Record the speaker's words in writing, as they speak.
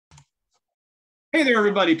Hey there,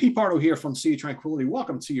 everybody. Pardo here from Sea Tranquility.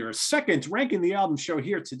 Welcome to your second Ranking the Album show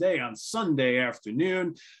here today on Sunday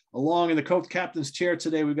afternoon. Along in the co-captain's chair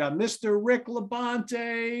today, we've got Mr. Rick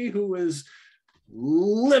LaBonte, who is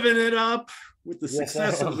living it up with the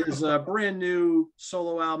success of his brand new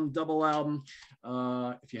solo album, double album.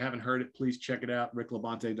 If you haven't heard it, please check it out,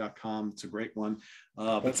 ricklabonte.com. It's a great one.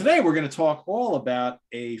 But today we're going to talk all about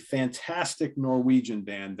a fantastic Norwegian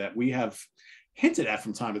band that we have hinted at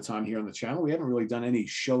from time to time here on the channel. We haven't really done any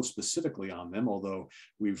show specifically on them, although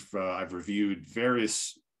I've reviewed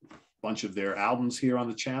various bunch of their albums here on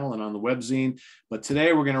the channel and on the webzine. But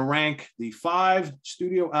today we're going to rank the 5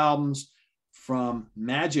 studio albums from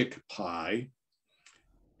magicpie,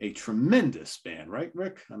 a tremendous band, right,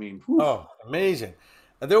 Rick? I mean, whew. Oh, amazing.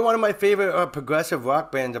 They're one of my favorite progressive rock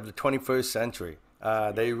bands of the 21st century.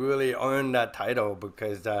 They really earned that title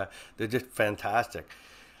because they're just fantastic.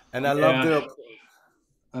 And I love their...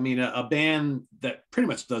 I mean, a band that pretty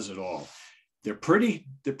much does it all. They're pretty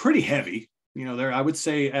heavy. You know, I would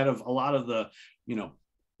say out of a lot of the,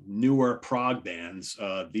 newer prog bands,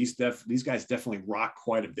 these guys definitely rock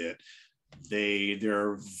quite a bit.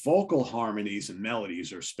 Their vocal harmonies and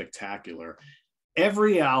melodies are spectacular.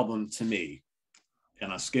 Every album to me,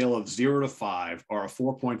 on a scale of 0 to 5, are a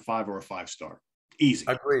 4.5 or a 5-star. Easy.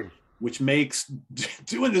 Agreed. Which makes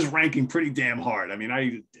doing this ranking pretty damn hard. I mean,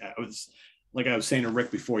 I was, like I was saying to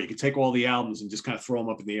Rick before, you can take all the albums and just kind of throw them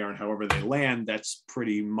up in the air, and however they land, that's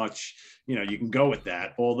pretty much, you can go with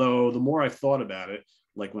that. Although the more I've thought about it,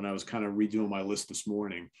 like when I was kind of redoing my list this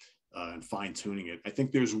morning and fine tuning it, I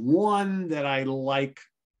think there's one that I like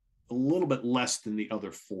a little bit less than the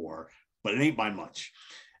other 4, but it ain't by much.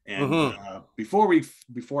 And before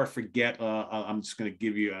I forget, I'm just going to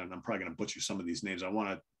give you, and I'm probably going to butcher some of these names. I want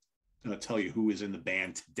to tell you who is in the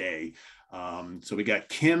band today. So we got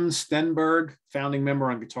Kim Stenberg, founding member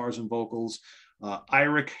on guitars and vocals,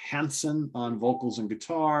 Eirik Hansen on vocals and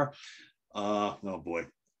guitar. Oh boy,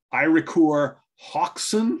 Eirikur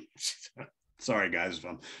Hawkson. Sorry guys, if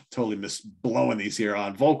I'm totally blowing these here,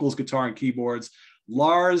 on vocals, guitar, and keyboards.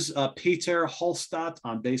 Lars Peter Holstad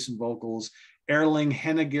on bass and vocals, Erling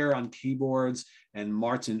Henniger on keyboards, and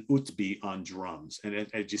Martin Utby on drums. And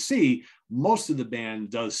as you see, most of the band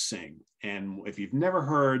does sing. And if you've never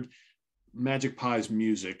heard magicpie's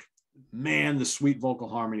music, man, the sweet vocal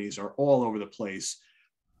harmonies are all over the place.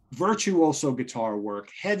 Virtuoso guitar work,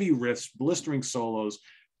 heavy riffs, blistering solos,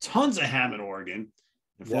 tons of Hammond organ.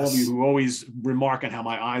 And for all of you who always remark on how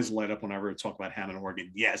my eyes light up whenever I talk about Hammond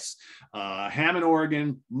organ, yes. Hammond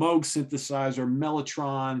organ, Moog synthesizer,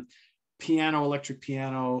 Mellotron, piano, electric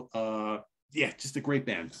piano, just a great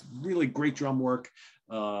band. Really great drum work.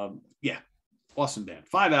 Awesome band.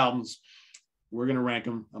 5 albums. We're going to rank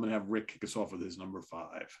them. I'm going to have Rick kick us off with his number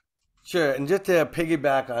 5. Sure, and just to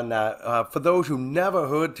piggyback on that, for those who never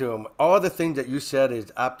heard to them, all the things that you said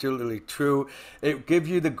is absolutely true. It gives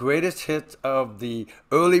you the greatest hits of the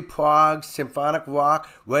early prog, symphonic rock,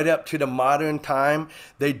 right up to the modern time.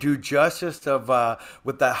 They do justice of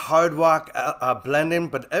with that hard rock blending,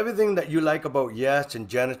 but everything that you like about Yes and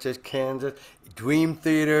Genesis, Kansas, Dream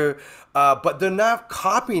Theater, but they're not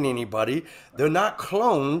copying anybody. They're not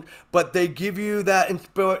cloned, but they give you that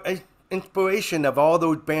inspiration of all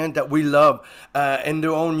those bands that we love in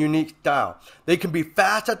their own unique style. They can be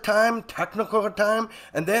fast at time, technical at time,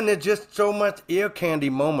 and then there's just so much ear candy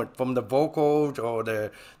moment from the vocals or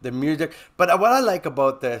the music. But what I like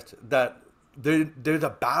about this, that there's a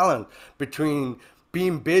balance between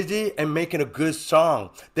being busy and making a good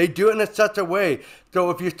song. They do it in such a way. So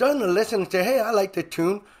if you're starting to listen and say, hey, I like the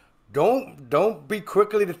tune, don't be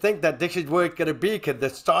quickly to think that this is where it's going to be, because the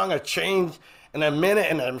song has changed in a minute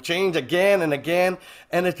and then change again and again.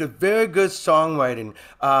 And it's a very good songwriting.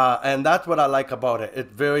 And that's what I like about it.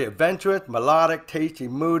 It's very adventurous, melodic, tasty,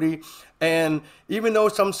 moody. And even though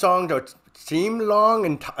some songs seem long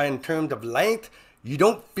in terms of length, you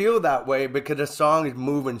don't feel that way because the song is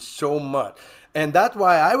moving so much. And that's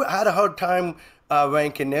why I had a hard time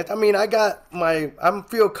ranking it. I mean, I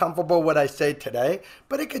feel comfortable with what I say today,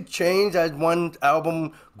 but it could change as one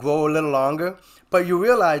album grow a little longer. But you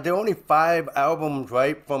realize there are only 5 albums,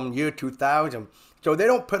 right, from year 2000. So they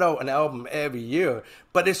don't put out an album every year,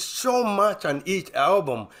 but there's so much on each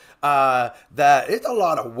album that it's a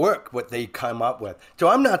lot of work what they come up with. So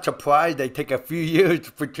I'm not surprised they take a few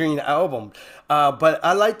years between albums. But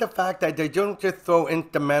I like the fact that they don't just throw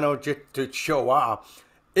instrumentals just to show off.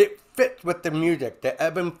 It fits with the music. The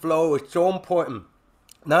ebb and flow is so important.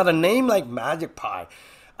 Now, the name like magicpie,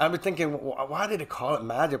 I was thinking, why did they call it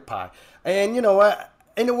magicpie? And you know what?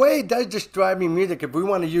 In a way, it does describe me music. If we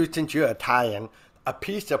want to use, since you're Italian, a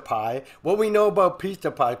pizza pie. What we know about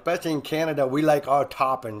pizza pie, especially in Canada, we like our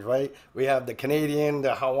toppings, right? We have the Canadian,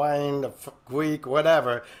 the Hawaiian, the Greek,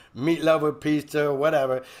 whatever, meat lover pizza,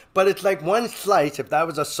 whatever. But it's like one slice. If that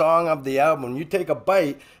was a song of the album, you take a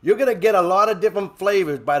bite, you're gonna get a lot of different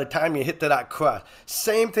flavors by the time you hit to that crust.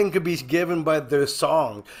 Same thing could be given by their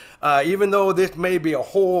song. Even though this may be a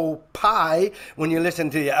whole pie, when you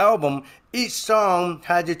listen to the album, each song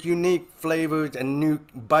has its unique flavors and new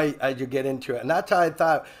bite as you get into it. And that's how I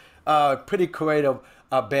thought pretty creative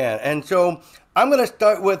band. And so I'm going to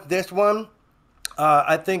start with this one.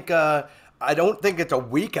 I think I don't think it's a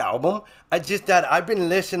weak album. I just that I've been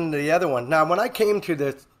listening to the other one. Now, when I came to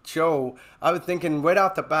this show, I was thinking right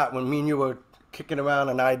off the bat when me and you were kicking around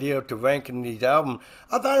an idea to ranking these albums,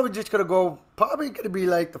 I thought it was just gonna go probably gonna be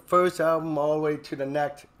like the first album all the way to the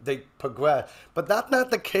next. They progress, but that's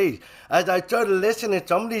not the case. As I started listening,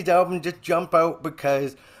 some of these albums just jump out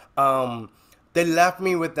because they left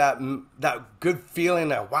me with that good feeling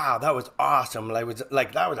that wow, that was awesome.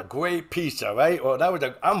 Like that was a great pizza, right? Or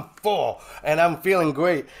I'm full and I'm feeling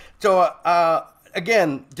great. So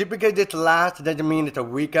again, just because it's last doesn't mean it's a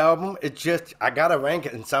weak album. It's just I gotta rank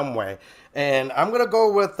it in some way, and I'm gonna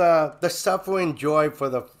go with the Suffering Joy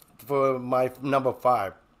for my number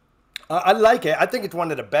 5. I like it. I think it's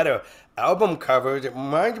one of the better album covers. It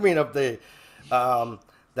reminds me of the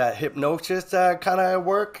that hypnosis kind of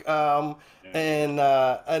work, and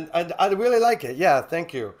I really like it. Yeah,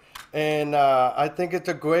 thank you. And I think it's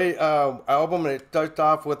a great album. And it starts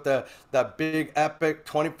off with that big epic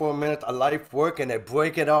 24 minutes of life work, and they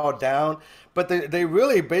break it all down. But they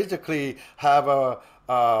really basically have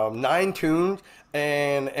 9 tunes,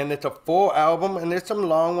 and it's a full album. And there's some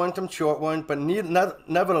long ones, some short ones, but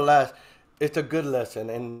nevertheless, it's a good listen.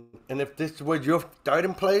 And if this was your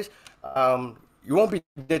starting place, you won't be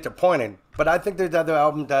disappointed. But I think there's other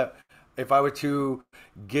albums that if I were to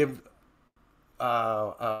give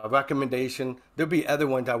a recommendation, there'd be other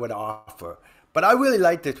ones I would offer. But I really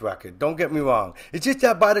like this record, don't get me wrong. It's just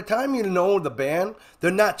that by the time you know the band, they're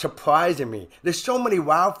not surprising me. There's so many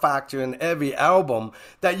wow factors in every album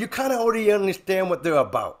that you kind of already understand what they're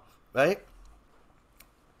about, right?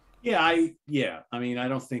 Yeah, I mean, I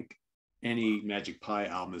don't think any Magic Pie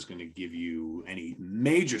album is going to give you any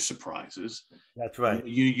major surprises. That's right.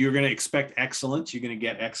 You're going to expect excellence. You're going to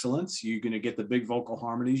get excellence. You're going to get the big vocal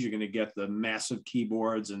harmonies. You're going to get the massive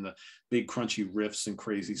keyboards and the big crunchy riffs and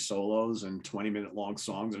crazy solos and 20-minute long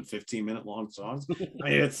songs and 15-minute long songs. I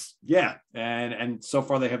mean, it's and so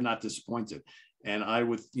far they have not disappointed. And I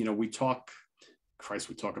would, we talk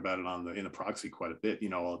about it in the proxy quite a bit.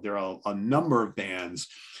 There are a number of bands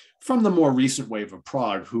from the more recent wave of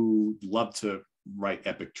prog who love to write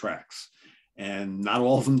epic tracks, and not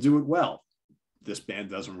all of them do it well. This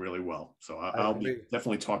band does them really well. So I'll be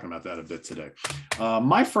definitely talking about that a bit today.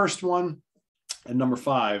 My first one at number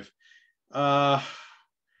 5,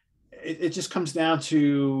 it just comes down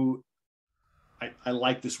to, I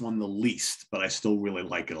like this one the least, but I still really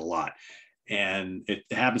like it a lot. And it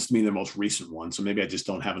happens to be the most recent one, so maybe I just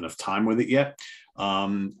don't have enough time with it yet.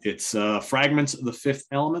 It's Fragments of the Fifth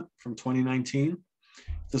Element from 2019.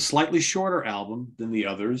 It's a slightly shorter album than the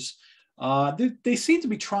others. They seem to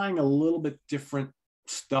be trying a little bit different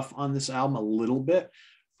stuff on this album, a little bit,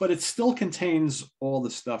 but it still contains all the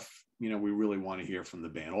stuff we really want to hear from the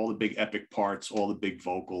band. All the big epic parts, all the big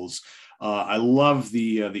vocals. I love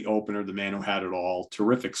the opener, "The Man Who Had It All."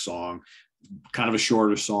 Terrific song. Kind of a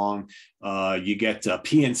shorter song. You get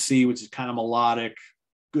PNC, which is kind of melodic,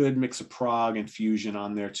 good mix of prog and fusion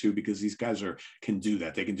on there too, because these guys can do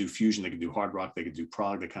that. They can do fusion, they can do hard rock, they can do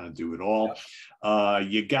prog, they kind of do it all.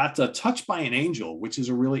 You got Touched by an Angel, which is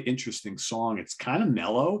a really interesting song. It's kind of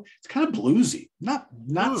mellow, it's kind of bluesy, not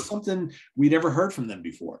something we'd ever heard from them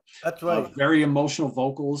before. That's right. Very emotional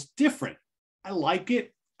vocals, different. I like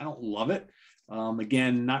it. I don't love it.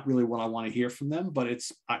 Again, not really what I want to hear from them, but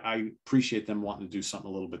I appreciate them wanting to do something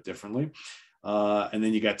a little bit differently. And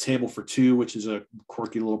then you got Table for Two, which is a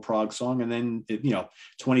quirky little prog song. And then,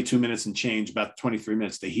 22 minutes and change, about 23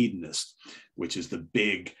 minutes, The Hedonist, which is the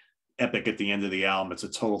big epic at the end of the album. It's a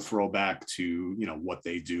total throwback to, what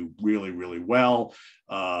they do really, really well.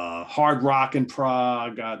 Hard rock and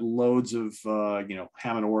prog, got loads of,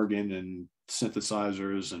 Hammond organ and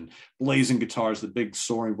synthesizers and blazing guitars, the big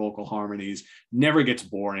soaring vocal harmonies. Never gets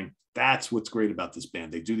boring. That's what's great about this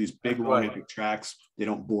band. They do these big long epic tracks. They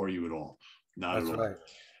don't bore you at all. Not at all.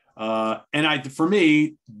 Right. And for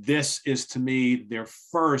me, this is to me their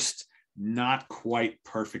first not quite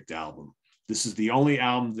perfect album. This is the only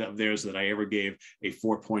album of theirs that I ever gave a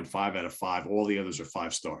 4.5 out of 5. All the others are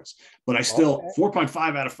 5 stars. But I still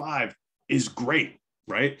 4.5 out of 5 is great,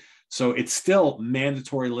 right? So it's still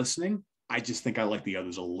mandatory listening. I just think I like the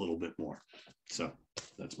others a little bit more. So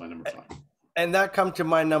that's my number 5. And that comes to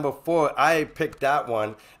my number 4. I picked that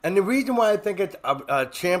one. And the reason why I think it's a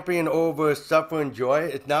champion over Suffer and Joy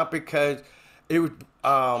is not because it was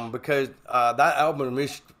because that album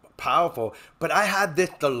is powerful, but I had this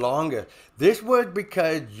the longest. This was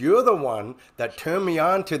because you're the one that turned me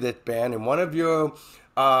on to this band, and one of your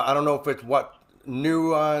I don't know if it's what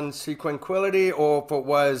new on Sequenquility or if it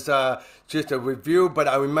was just a review, but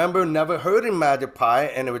I remember never heard of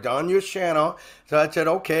magicpie, and it was on your channel. So I said,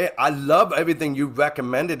 okay, I love everything you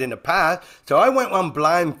recommended in the past. So I went on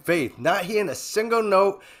blind faith, not hearing a single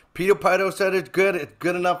note. Peter Pardo said it's good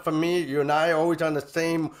enough for me. You and I are always on the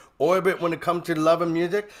same orbit when it comes to love and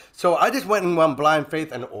music. So I just went and won blind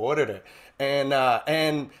faith and ordered it.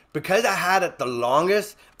 And because I had it the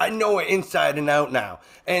longest, I know it inside and out now.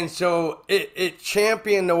 And so it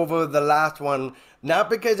championed over the last one, not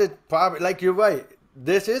because it's probably, like you're right,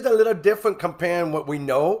 this is a little different comparing what we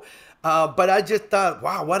know. But I just thought,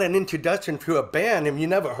 wow, what an introduction to a band. If you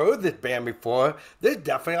never heard this band before, there's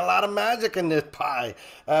definitely a lot of magic in this pie.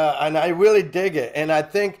 And I really dig it. And I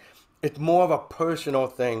think it's more of a personal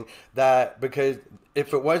thing because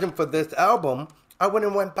if it wasn't for this album, I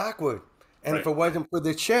wouldn't have went backward. And if it wasn't for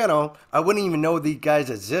the channel, I wouldn't even know these guys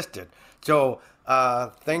existed. So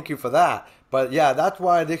thank you for that. But yeah, that's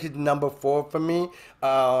why this is number 4 for me.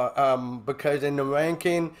 Because in the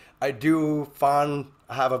ranking, I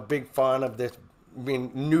have a big fan of this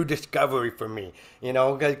new discovery for me.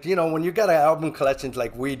 Because, when you got an album collections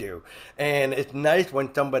like we do, and it's nice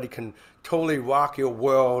when somebody can totally rock your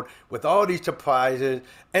world with all these surprises.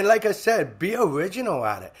 And like I said, be original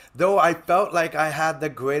at it. Though I felt like I had the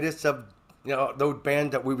greatest of those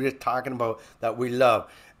bands that we were just talking about that we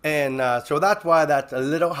love. And so that's why that's a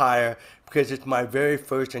little higher, because it's my very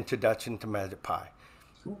first introduction to magicpie.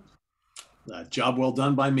 Cool. Job well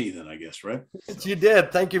done by me then, I guess, right? You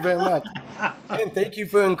did. Thank you very much. And thank you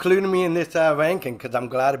for including me in this ranking, because I'm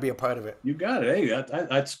glad to be a part of it. You got it. Hey,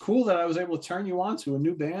 that's cool that I was able to turn you on to a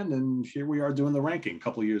new band, and here we are doing the ranking a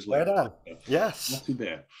couple of years later. Right on. Yes. Not too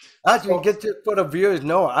bad. Actually, for the viewers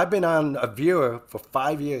know, I've been on a viewer for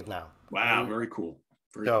 5 years now. Wow, very cool.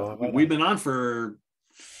 Cool. We've been on for,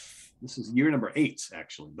 this is year number 8,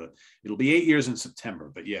 actually, but it'll be 8 years in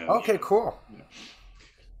September. But yeah. Okay, cool. Yeah.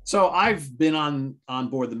 So I've been on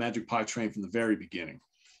board the magicpie train from the very beginning.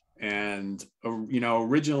 And,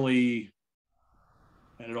 originally,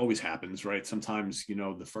 and it always happens, right? Sometimes,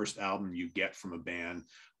 the first album you get from a band,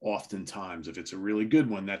 oftentimes, if it's a really good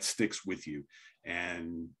one, that sticks with you.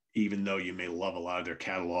 And even though you may love a lot of their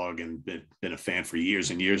catalog and been a fan for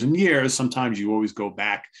years and years and years, sometimes you always go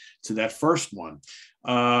back to that first one.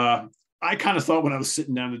 I kind of thought when I was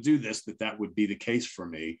sitting down to do this that would be the case for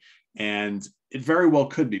me. And it very well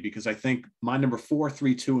could be, because I think my number 4,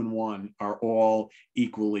 3, 2, and 1 are all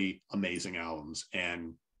equally amazing albums.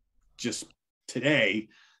 And just today,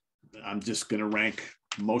 I'm just going to rank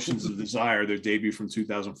Motions of Desire, their debut from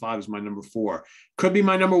 2005, is my number 4. Could be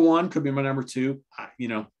my number 1, could be my number 2.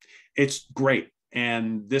 It's great.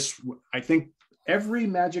 And this, I think every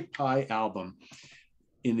magicpie album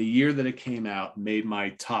in the year that it came out made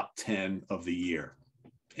my top 10 of the year,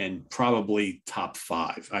 and probably top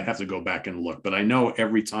 5. I have to go back and look, but I know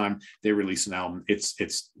every time they release an album, it's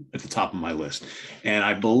at the top of my list. And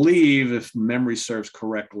I believe, if memory serves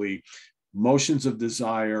correctly, Motions of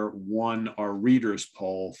Desire won our readers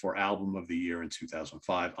poll for album of the year in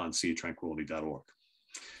 2005 on seatranquility.org.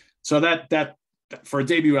 So that for a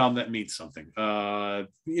debut album, that means something.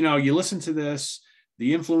 You listen to this,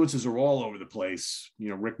 the influences are all over the place.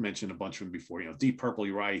 Rick mentioned a bunch of them before. Deep Purple,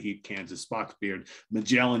 Uriah Heep, Kansas, Spock's Beard,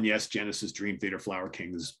 Magellan, yes, Genesis, Dream Theater, Flower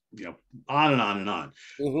Kings, on and on and on.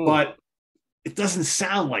 Mm-hmm. But it doesn't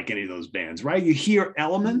sound like any of those bands, right? You hear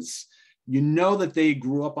elements, that they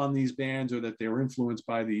grew up on these bands, or that they were influenced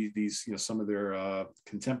by these some of their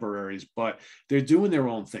contemporaries, but they're doing their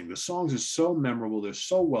own thing. The songs are so memorable. They're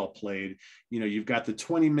so well played. You've got the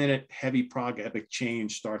 20-minute heavy prog epic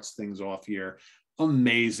Change starts things off here.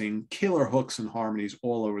 Amazing, killer hooks and harmonies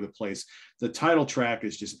all over the place. The title track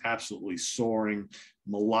is just absolutely soaring,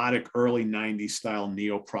 melodic, early 90s style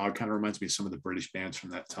neo-prog. Kind of reminds me of some of the British bands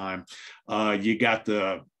from that time. You got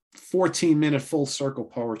the 14-minute full circle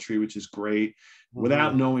poetry, which is great,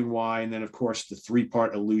 Without Knowing Why. And then, of course, the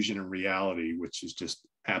 3-part Illusion and Reality, which is just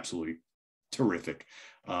absolutely terrific.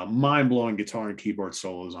 Mind-blowing guitar and keyboard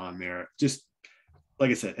solos on there. Just,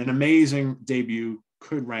 like I said, an amazing debut.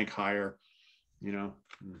 Could rank higher.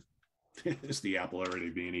 It's the apple already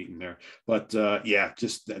being eaten there. But yeah,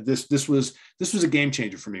 just this was a game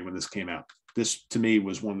changer for me when this came out. this to me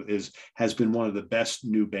was has been one of the best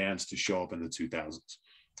new bands to show up in the 2000s.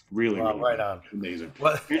 Really, Wow, really right on. amazing.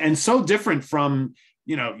 Well, And so different from,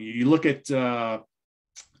 you look at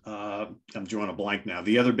I'm drawing a blank now.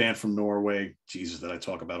 The other band from Norway, Jesus, that I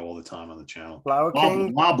talk about all the time on the channel, Flower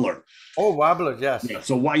King. Wobbler. Oh, Wobbler, yes. Yeah.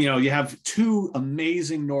 So why, you have two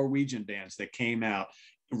amazing Norwegian bands that came out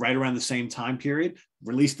right around the same time period,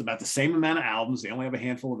 released about the same amount of albums. They only have a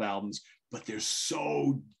handful of albums, but they're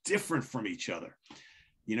so different from each other.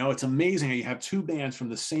 It's amazing how you have two bands from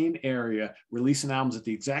the same area releasing albums at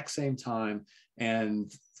the exact same time. And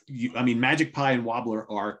magicpie and Wobbler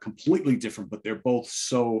are completely different, but they're both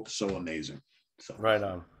so amazing. So right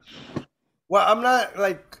on. Well, I'm not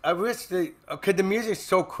like, I wish the music's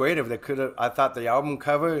so creative. I thought the album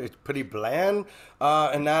cover is pretty bland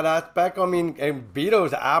in that aspect. I mean, and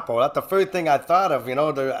Beatles Apple, that's the first thing I thought of,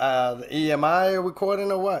 the EMI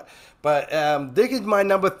recording or what. But this is my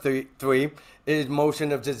number three is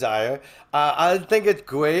Motion of Desire. I think it's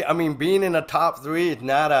great. I mean, being in the top three is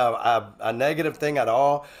not a negative thing at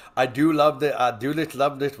all. I do love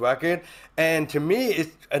this record. And to me,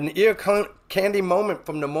 it's an ear candy moment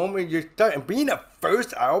from the moment you start. And being a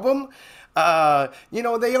first album,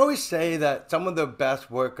 they always say that some of the best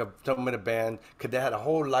work of some of the bands, because they had a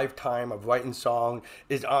whole lifetime of writing songs,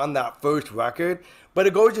 is on that first record. But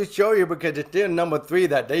it goes to show you, because it's still number three,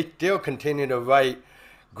 that they still continue to write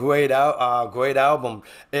great album.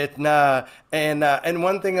 It's not, and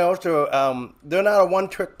one thing also, they're not a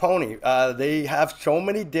one-trick pony. They have so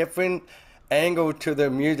many different angles to their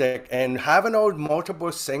music, and having those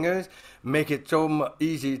multiple singers make it so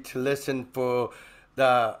easy to listen for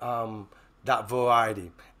the that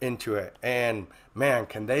variety into it. And man,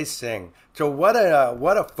 can they sing! So what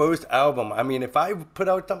a first album. I mean, if I put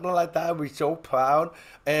out something like that, I'd be so proud.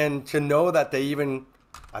 And to know that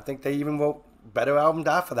I think they even wrote better albums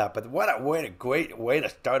after that. But what a great way to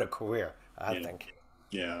start a career, I think.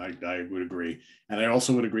 Yeah, I would agree. And I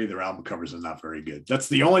also would agree their album covers are not very good. That's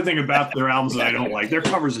the only thing about their albums that I don't like. Their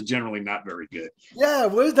covers are generally not very good. Yeah,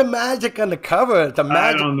 where's the magic on the cover?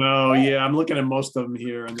 I don't know. Yeah, I'm looking at most of them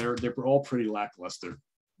here, and they're all pretty lackluster.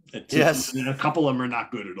 Yes. A couple of them are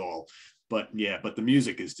not good at all. But the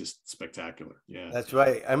music is just spectacular. Yeah. That's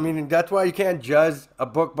right. I mean, that's why you can't judge a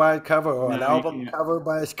book by its cover or an album cover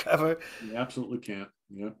by its cover. You absolutely can't.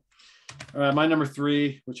 Yeah. My number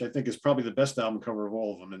three, which I think is probably the best album cover of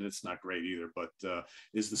all of them, and it's not great either, but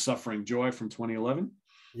is The Suffering Joy from 2011.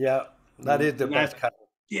 Yeah, that is the best cover.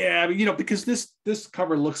 Yeah, because this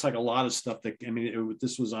cover looks like a lot of stuff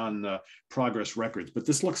this was on Progress Records, but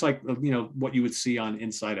this looks like what you would see on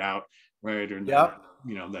Inside Out, right? Or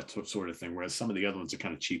that sort of thing. Whereas some of the other ones are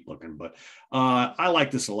kind of cheap looking, but I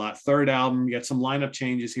like this a lot. Third album, you got some lineup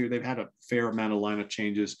changes here. They've had a fair amount of lineup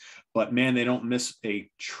changes, but man, they don't miss a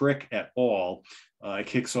trick at all. It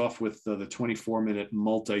kicks off with the 24-minute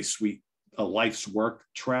multi-suite Life's Work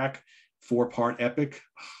track, 4-part epic.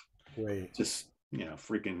 Great. Just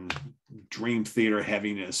freaking Dream Theater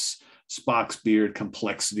heaviness, Spock's beard,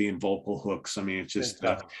 complexity, and vocal hooks. I mean, it's just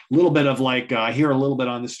a little bit of I hear a little bit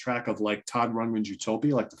on this track of Todd Rundgren's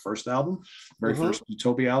Utopia, like the first album, first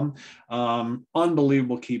Utopia album.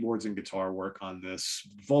 Unbelievable keyboards and guitar work on this.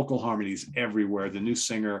 Vocal harmonies everywhere. The new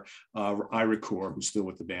singer, Ira Kaur, who's still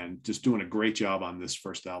with the band, just doing a great job on this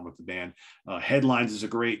first album with the band. Headlines is a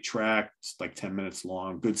great track. It's 10 minutes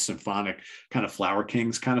long. Good symphonic kind of Flower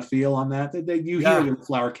Kings kind of feel on that. You hear the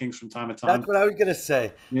Flower Kings from time to time. That's what I was gonna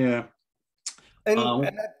say. Yeah. And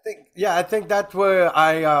I think that's where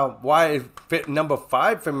why it fit number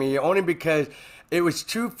 5 for me, only because it was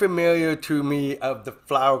too familiar to me of the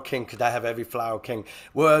Flower King, because I have every Flower King,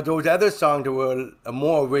 where those other songs were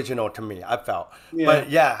more original to me, I felt.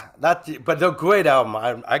 Yeah. But they're a great album.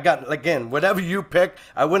 I got, again, whatever you pick,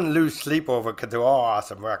 I wouldn't lose sleep over, because they're all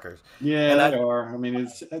awesome records. Yeah, they are. I mean,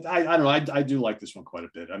 I don't know. I do like this one quite a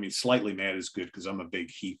bit. I mean, Slightly Mad is good because I'm a big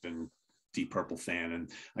Heap and Deep Purple fan, and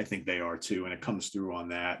I think they are too, and it comes through on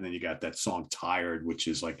that. And then you got that song Tired, which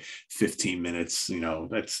is 15 minutes.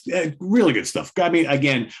 That's really good stuff. I mean,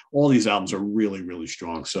 again, all these albums are really, really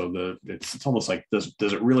strong. So it's almost like, does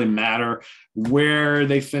it really matter where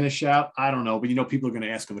they finish out? I don't know, but people are going to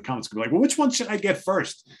ask in the comments, be like, well, which one should I get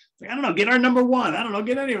first? I don't know, get our number one. I don't know,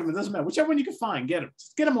 get any of them. It doesn't matter. Whichever one you can find, get them.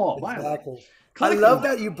 Just get them all. Exactly. I love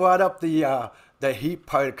that you brought up the Heat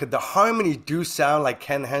part, because the harmonies do sound like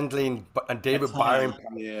Ken Hensley and David Byron.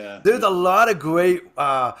 Yeah. There's a lot of great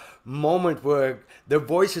moments where their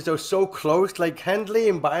voices are so close. Like Hensley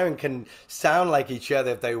and Byron can sound like each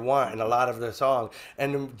other if they want in a lot of their songs.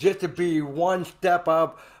 And just to be one step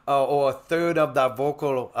up or a third of that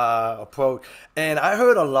vocal approach. And I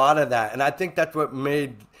heard a lot of that. And I think that's what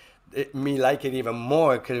made me like it even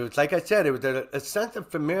more because it was like I said, it was a sense of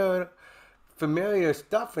familiar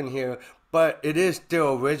stuff in here, but it is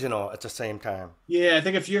still original at the same time. Yeah, I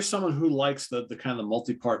think if you're someone who likes the kind of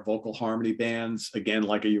multi-part vocal harmony bands, again,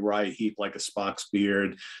 like a Uriah Heep, like a Spock's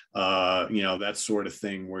Beard, that sort of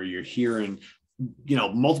thing, where you're hearing,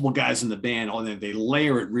 multiple guys in the band, and they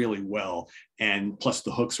layer it really well, and plus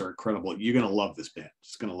the hooks are incredible. You're gonna love this band.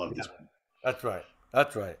 Just gonna love this band. That's right.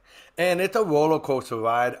 That's right. And it's a roller coaster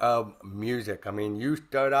ride of music. I mean, you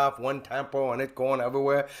start off one tempo and it's going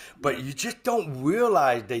everywhere, but you just don't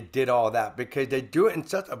realize they did all that because they do it in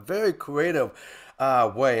such a very creative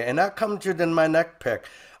way. And that comes to then my next pick.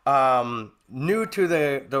 New to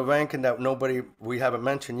the ranking that we haven't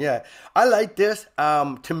mentioned yet. I like this.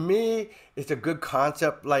 To me, it's a good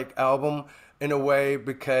concept like album in a way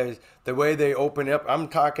because the way they open up, I'm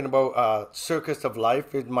talking about Circus of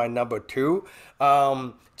Life is my number two.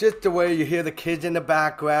 Just the way you hear the kids in the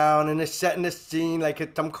background and it's setting the scene like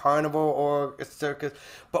it's some carnival or a circus.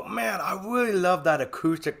 But man, I really love that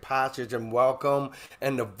acoustic passage and Welcome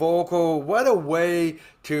and the vocal. What a way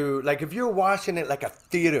to, like if you're watching it like a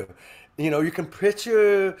theater, you can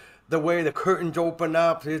picture the way the curtains open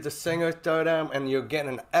up, here's the singer start them, and you're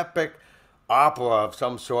getting an epic opera of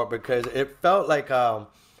some sort because it felt like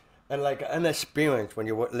an experience when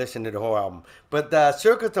you listen to the whole album. But the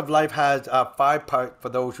Circus of Life has 5 parts for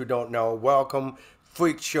those who don't know: Welcome,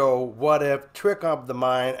 Freak Show, What If, Trick of the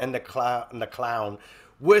Mind, and the Clown,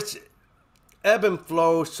 which ebb and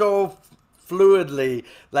flow so fluidly,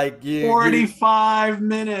 like 45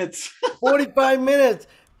 minutes. 45 minutes.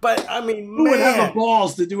 But I mean, who would have the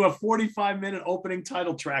balls to do a 45-minute opening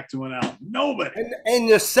title track to an album? Nobody. And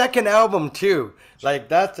your second album too, like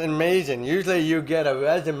that's amazing. Usually you get a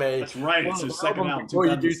resume. That's right. It's your second album before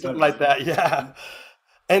you do something like that. Yeah.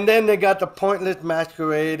 And then they got the Pointless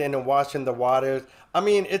Masquerade and the Washing the Waters. I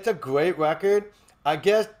mean, it's a great record. I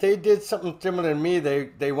guess they did something similar to me.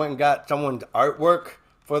 They went and got someone's artwork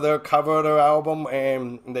for their cover of their album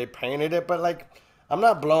and they painted it. But like, I'm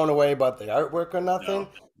not blown away about the artwork or nothing.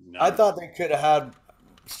 No. I thought they could have had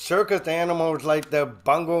circus animals like the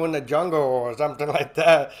Bungo in the Jungle or something like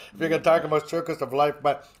that. If you're going to talk about Circus of Life.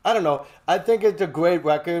 But I don't know. I think it's a great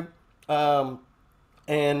record. And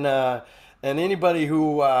anybody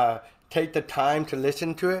who take the time to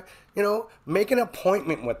listen to it, make an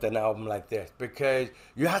appointment with an album like this because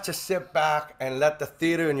you have to sit back and let the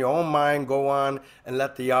theater in your own mind go on and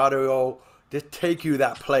let the audio just take you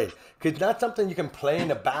that place. Because it's not something you can play in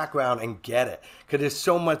the background and get it. Because there's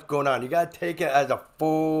so much going on. You got to take it as a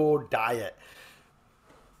full diet.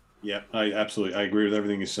 Yeah, I agree with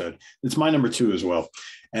everything you said. It's my number 2 as well.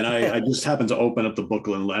 And I just happened to open up the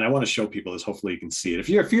booklet and I want to show people this. Hopefully you can see it. If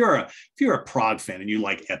you're a prog fan and you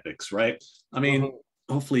like epics, right? I mean,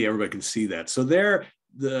 hopefully everybody can see that. So the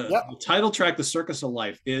title track, The Circus of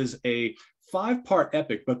Life, is a 5-part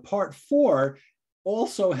epic, but part 4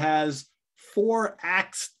 also has 4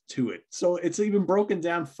 acts to it, so it's even broken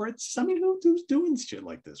down for it's. I mean, who's doing shit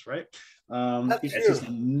like this, right? It's just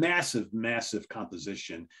a massive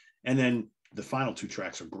composition, and then the final 2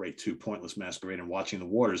 tracks are great too: Pointless Masquerade and Watching the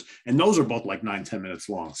Waters, and those are both like 9-10 minutes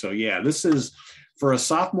long. So yeah, this is for a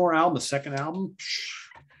sophomore album, a second album.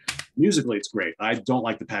 Musically, it's great. I don't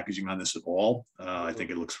like the packaging on this at all. I think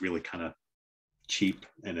it looks really kind of cheap,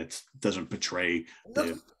 and it doesn't portray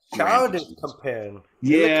the childish compared.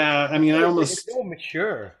 Yeah, I mean, it's so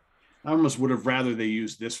mature. I almost would have rather they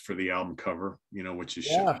used this for the album cover, which is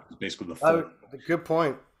basically the full. Good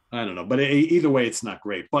point. I don't know, but either way, it's not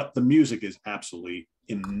great. But the music is absolutely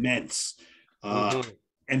immense.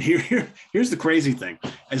 And here's the crazy thing: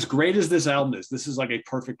 as great as this album is, this is like a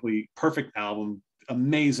perfect album,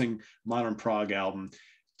 amazing modern prog album.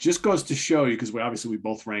 Just goes to show you, because we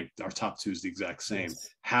both ranked our top 2s the exact same,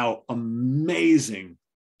 how amazing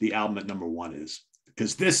the album at number 1 is,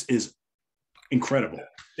 because this is incredible.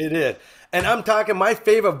 It is. And I'm talking my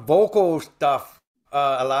favorite vocal stuff.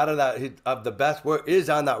 A lot of that of the best work is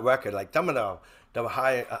on that record. Like some of the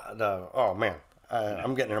high, oh man,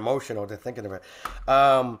 I'm getting emotional just thinking of it.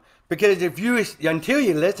 Because until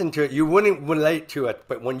you listen to it, you wouldn't relate to it.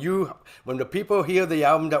 But when the people hear the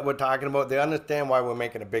album that we're talking about, they understand why we're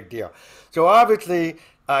making a big deal. So obviously,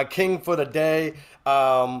 King for the Day.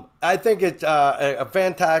 I think it's a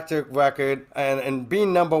fantastic record and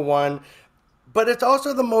being number 1, but it's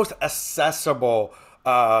also the most accessible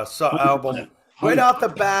album. Right off the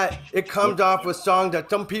bat, it comes off with songs that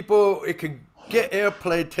some people, it could get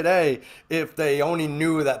airplay today if they only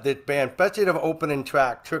knew that this band, especially the opening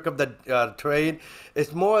track, Trick of the Trade,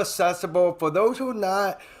 is more accessible for those who are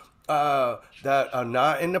not that are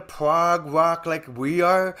not into prog rock like we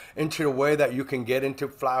are, into the way that you can get into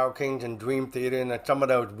Flower Kings and Dream Theater and some of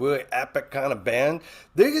those really epic kind of bands.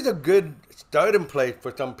 This is a good starting place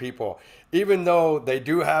for some people, even though they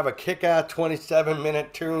do have a kick-ass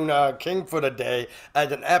 27-minute tune, King for the Day,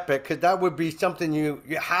 as an epic, because that would be something you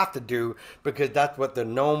have to do because that's what they're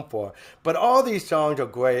known for. But all these songs are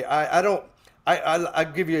great. I don't. I'll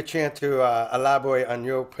give you a chance to elaborate on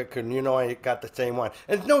your pick, and you know I got the same one.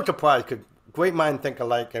 And it's no surprise because great minds think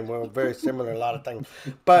alike, and we're very similar in a lot of things.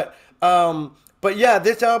 But yeah,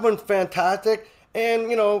 this album's fantastic,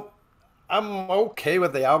 and you know I'm okay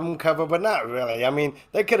with the album cover, but not really. I mean,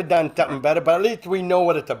 they could have done something better, but at least we know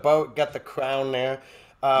what it's about. Got the crown there,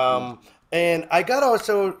 and I got to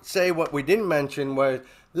also say what we didn't mention was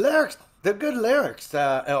lyrics. They're good lyrics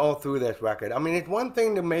all through this record. I mean, it's one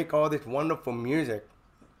thing to make all this wonderful music,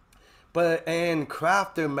 but and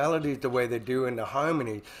craft their melodies the way they do in the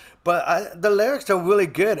harmony. But the lyrics are really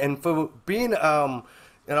good, and for being you know,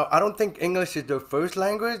 I don't think English is their first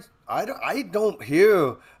language. I don't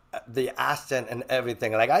hear the accent and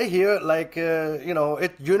everything. Like I hear it like you know,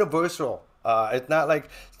 it's universal. It's not like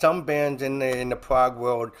some bands in the prog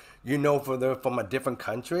world, you know, for they're from a different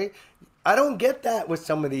country. I don't get that with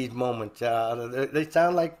some of these moments. They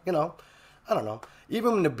sound like, you know, I don't know.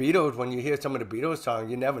 Even the Beatles, when you hear some of the Beatles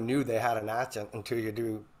songs, you never knew they had an accent until you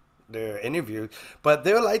do their interviews. But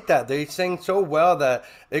they're like that. They sing so well that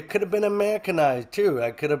it could have been Americanized too.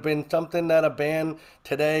 It could have been something that a band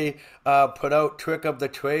today put out, Trick of the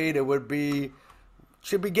Trade. It would be,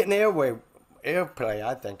 should be getting airplay,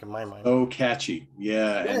 I think, in my mind. So catchy. Yeah.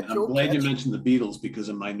 Yeah, And it's I'm so glad you catchy. mentioned the Beatles because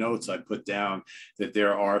in my notes I put down that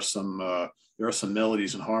there are some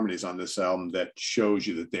melodies and harmonies on this album that shows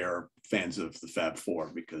you that they're fans of the Fab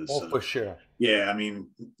Four because Oh, for sure. yeah, I mean,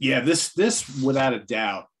 yeah, this without a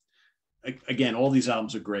doubt, again, all these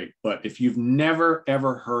albums are great, but if you've never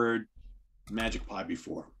ever heard Magic Pie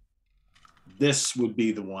before, this would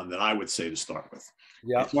be the one that I would say to start with.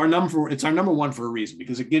 Yeah. It's our number one for a reason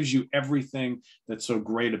because it gives you everything that's so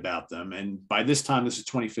great about them. And by this time, this is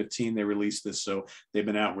 2015, they released this, so they've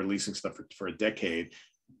been out releasing stuff for a decade.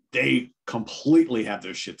 They completely have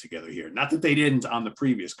their shit together here. Not that they didn't on the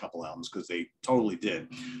previous couple albums, because they totally did.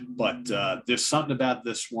 But there's something about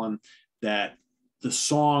this one that the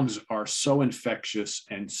songs are so infectious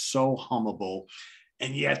and so hummable.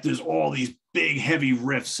 And yet there's all these big, heavy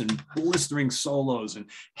riffs and blistering solos and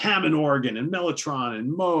Hammond organ and Mellotron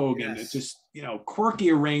and Moog. And it's just, you know,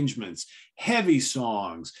 quirky arrangements, heavy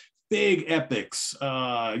songs, big epics,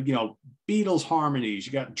 you know, Beatles harmonies.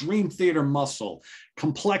 You got Dream Theater muscle,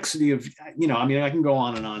 complexity of, you know, I mean, I can go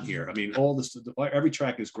on and on here. I mean, all this, every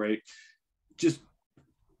track is great. Just,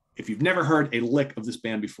 if you've never heard a lick of this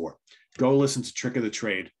band before, go listen to Trick of the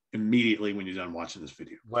Trade immediately when you're done watching this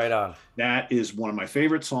video. Right on. That is one of my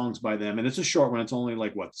favorite songs by them, and it's a short one. It's only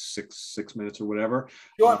like what six minutes or whatever.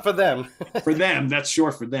 Short for them. For them, that's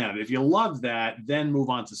short for them. If you love that, then move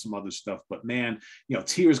on to some other stuff. But man, you know,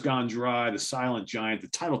 Tears Gone Dry, The Silent Giant, the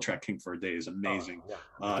title track King for a Day is amazing.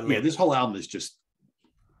 Yeah, this whole album is just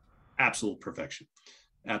absolute perfection.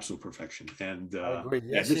 Absolute perfection. And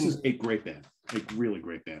yeah, this is a great band, a really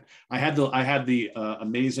great band. I had the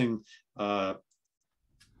amazing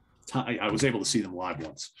I was able to see them live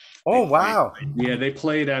once. Oh, wow. Yeah, they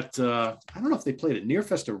played at I don't know if they played at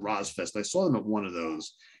Nearfest or Rozfest. I saw them at one of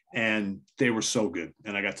those, and they were so good.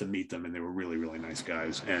 And I got to meet them, and they were really, really nice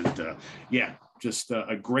guys. And yeah, just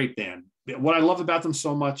a great band. What I love about them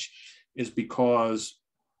so much is because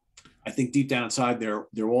I think deep down inside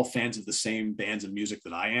they're all fans of the same bands of music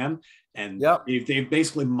that I am, and they've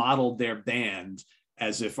basically modeled their band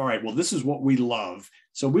as if, all right, well, this is what we love.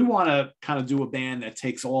 So we want to kind of do a band that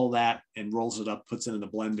takes all that and rolls it up, puts it in the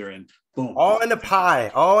blender, and boom. All in a pie.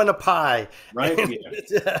 All in a pie. Right?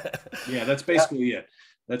 Yeah. Yeah, that's basically it.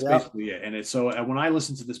 That's basically it. And it's so when I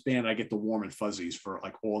listen to this band, I get the warm and fuzzies for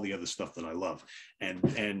like all the other stuff that I love.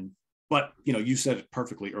 But you know, you said it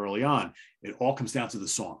perfectly early on. It all comes down to the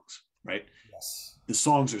songs, right? Yes. The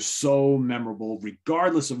songs are so memorable,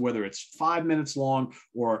 regardless of whether it's 5 minutes long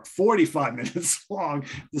or 45 minutes long.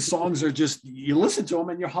 The songs are just, you listen to them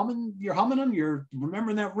and you're humming them. You're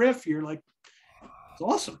remembering that riff. You're like, it's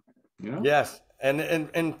awesome, you know? Yes,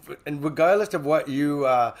 and regardless of what you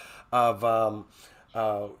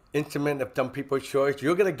instrument of some people's choice,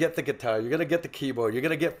 you're gonna get the guitar, you're gonna get the keyboard, you're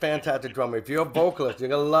gonna get fantastic drummer. If you're a vocalist, you're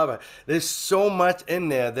gonna love it. There's so much in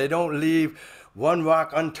there. They don't leave one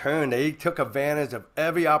rock unturned. They took advantage of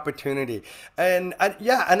every opportunity. And I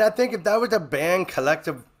think if that was a band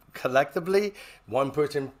collective collectively. One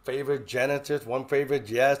person favored Genesis, one favored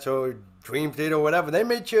Yes or Dream Theater or whatever. They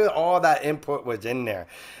made sure all that input was in there.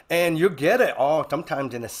 And you get it all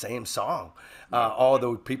sometimes in the same song. All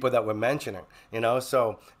those people that we're mentioning, you know.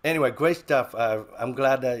 So anyway, great stuff. I'm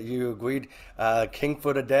glad that you agreed. King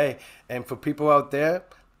for the Day. And for people out there,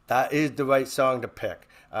 that is the right song to pick.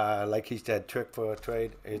 Like he said, Trick for a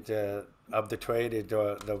Trade is of the trade is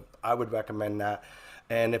I would recommend that.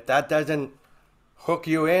 And if that doesn't hook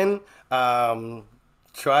you in,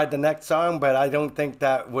 try the next song. But I don't think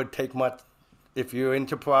that would take much. If you're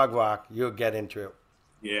into prog rock, you'll get into it.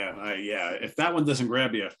 Yeah, yeah. If that one doesn't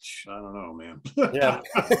grab you, I don't know, man. Yeah.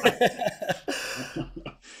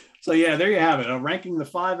 So yeah, there you have it. Ranking the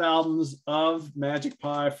 5 albums of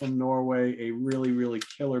magicpie from Norway, a really, really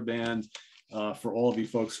killer band for all of you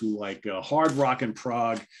folks who like hard rock and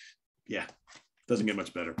prog. Yeah, doesn't get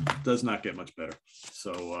much better. Does not get much better.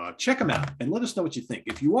 So check them out and let us know what you think.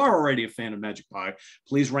 If you are already a fan of magicpie,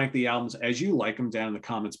 please rank the albums as you like them down in the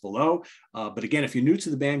comments below. But again, if you're new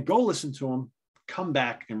to the band, go listen to them. Come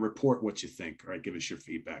back and report what you think. All right, give us your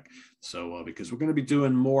feedback. So because we're going to be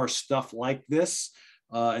doing more stuff like this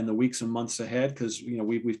in the weeks and months ahead, because you know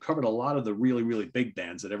we've covered a lot of the really, really big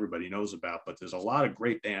bands that everybody knows about, but there's a lot of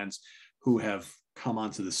great bands who have come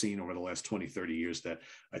onto the scene over the last 20, 30 years that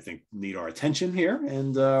I think need our attention here,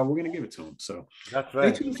 and we're going to give it to them. So that's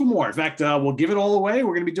right. Stay tuned for more. In fact, we'll give it all away.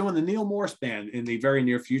 We're going to be doing the Neil Morse Band in the very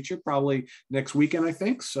near future, probably next weekend, I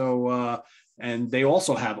think. So and they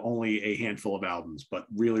also have only a handful of albums, but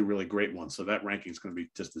really, really great ones. So that ranking is going to be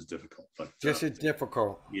just as difficult. But just as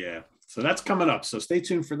difficult. Yeah. So that's coming up. So stay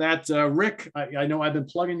tuned for that. Rick, I know I've been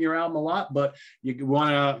plugging your album a lot, but you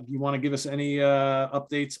want to give us any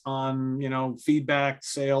updates on, you know, feedback,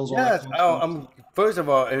 sales? Yes. First of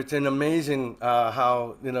all, it's an amazing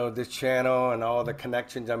how, you know, this channel and all the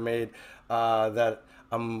connections I made that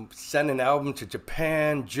I'm sending albums to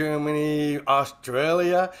Japan, Germany,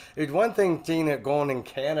 Australia. It's one thing seeing it going in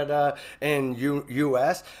Canada and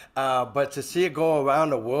US, but to see it go around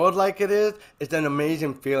the world like it is, it's an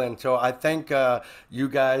amazing feeling. So I thank you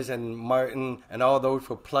guys and Martin and all those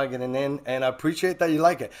for plugging it in, and I appreciate that you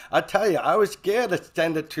like it. I tell you, I was scared to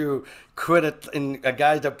send it to critics and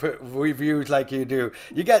guys that put reviews like you do.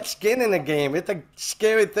 You got skin in the game. It's a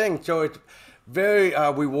scary thing. So it's very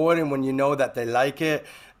rewarding when you know that they like it,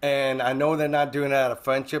 and I know they're not doing it out of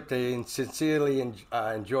friendship. They sincerely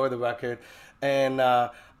enjoy the record, and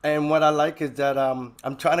what I like is that I'm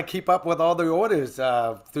trying to keep up with all the orders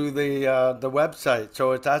through the website.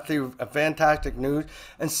 So it's actually a fantastic news,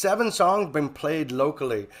 and 7 songs been played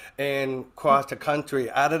locally and across the country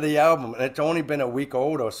out of the album, and it's only been a week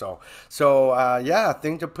old or so. So yeah,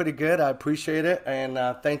 things are pretty good. I appreciate it, and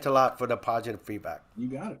thanks a lot for the positive feedback. You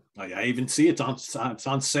got it. I even see it's on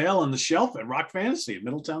sale on the shelf at Rock Fantasy in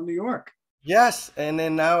Middletown, New York. Yes, and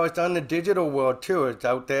then now it's on the digital world too. It's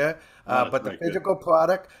out there, but the physical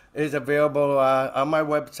product is available on my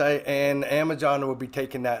website, and Amazon will be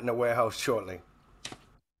taking that in the warehouse shortly.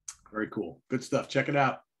 Very cool. Good stuff. Check it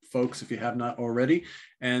out, folks, if you have not already.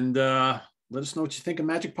 And let us know what you think of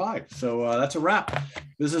magicpie. So that's a wrap.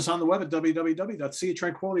 Visit us on the web at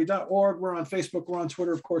www.seatranquility.org. We're on Facebook. We're on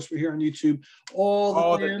Twitter. Of course, we're here on YouTube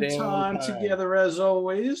all the damn time together, as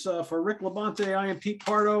always. For Rick LaBonte, I am Pete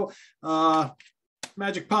Pardo.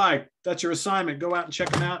 magicpie, that's your assignment. Go out and check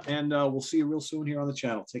them out, and we'll see you real soon here on the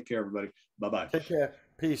channel. Take care, everybody. Bye-bye. Take care.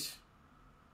 Peace.